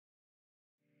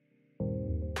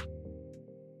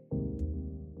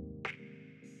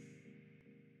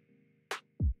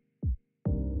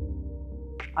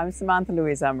I'm Samantha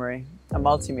Louise Emery, a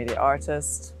multimedia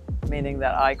artist, meaning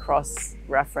that I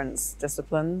cross-reference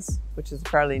disciplines, which is a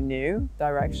fairly new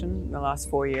direction in the last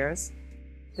 4 years.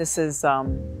 This is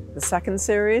the second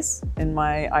series in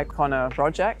my IKONA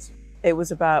project. It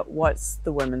was about what's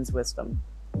the women's wisdom?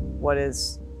 What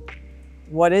is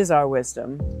our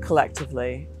wisdom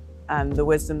collectively, and the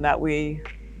wisdom that we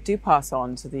do pass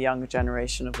on to the younger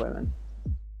generation of women.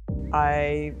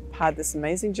 I had this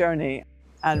amazing journey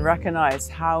and recognized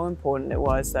how important it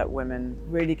was that women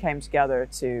really came together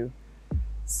to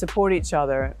support each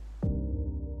other.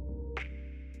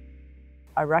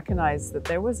 I recognized that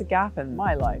there was a gap in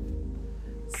my life.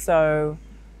 So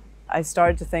I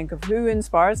started to think of who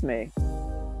inspires me.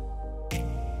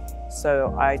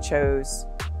 So I chose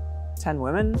 10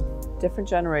 women, different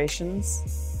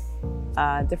generations,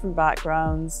 different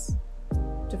backgrounds,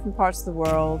 different parts of the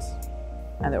world,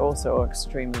 and they're also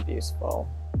extremely beautiful.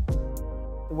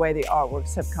 The way the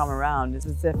artworks have come around is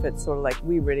as if it's sort of like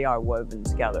we really are woven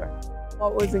together.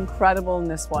 What was incredible in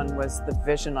this one was the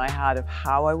vision I had of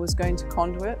how I was going to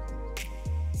conduit,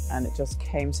 and it just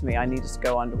came to me, I needed to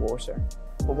go underwater.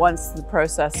 But once the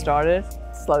process started,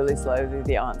 slowly,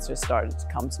 the answers started to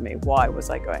come to me. Why was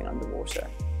I going underwater?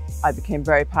 I became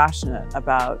very passionate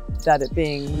about that it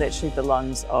being literally the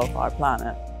lungs of our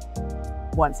planet.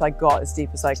 Once I got as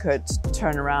deep as I could to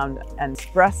turn around and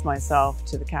express myself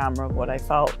to the camera of what I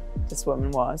felt this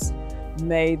woman was,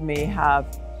 made me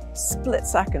have split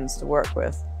seconds to work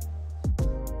with.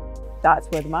 That's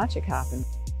where the magic happened.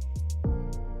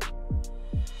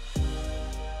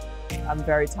 I'm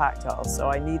very tactile, so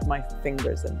I need my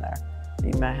fingers in there. I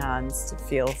need my hands to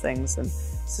feel things, and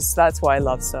so that's why I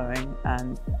love sewing.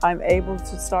 And I'm able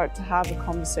to start to have a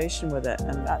conversation with it,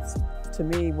 and that's, to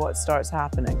me, what starts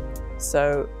happening.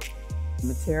 So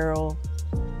material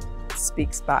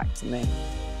speaks back to me.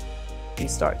 You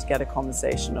start to get a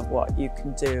conversation of what you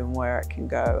can do and where it can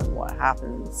go and what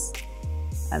happens.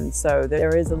 And so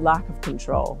there is a lack of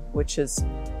control, which is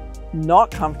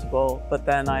not comfortable, but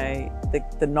then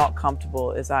the not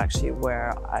comfortable is actually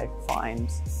where I find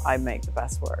I make the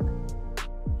best work.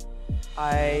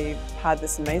 I had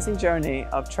this amazing journey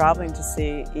of traveling to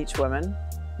see each woman.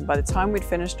 And by the time we'd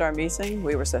finished our meeting,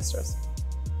 we were sisters.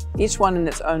 Each one in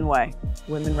its own way.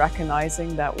 Women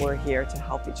recognizing that we're here to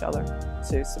help each other,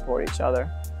 to support each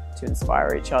other, to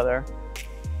inspire each other.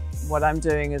 What I'm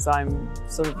doing is I'm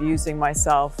sort of using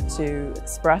myself to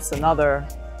express another,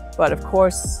 but of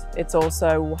course it's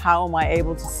also how am I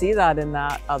able to see that in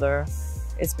that other?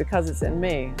 It's because it's in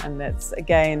me, and it's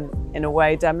again in a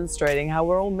way demonstrating how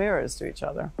we're all mirrors to each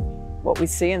other. What we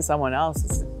see in someone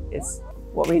else is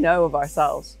what we know of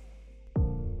ourselves.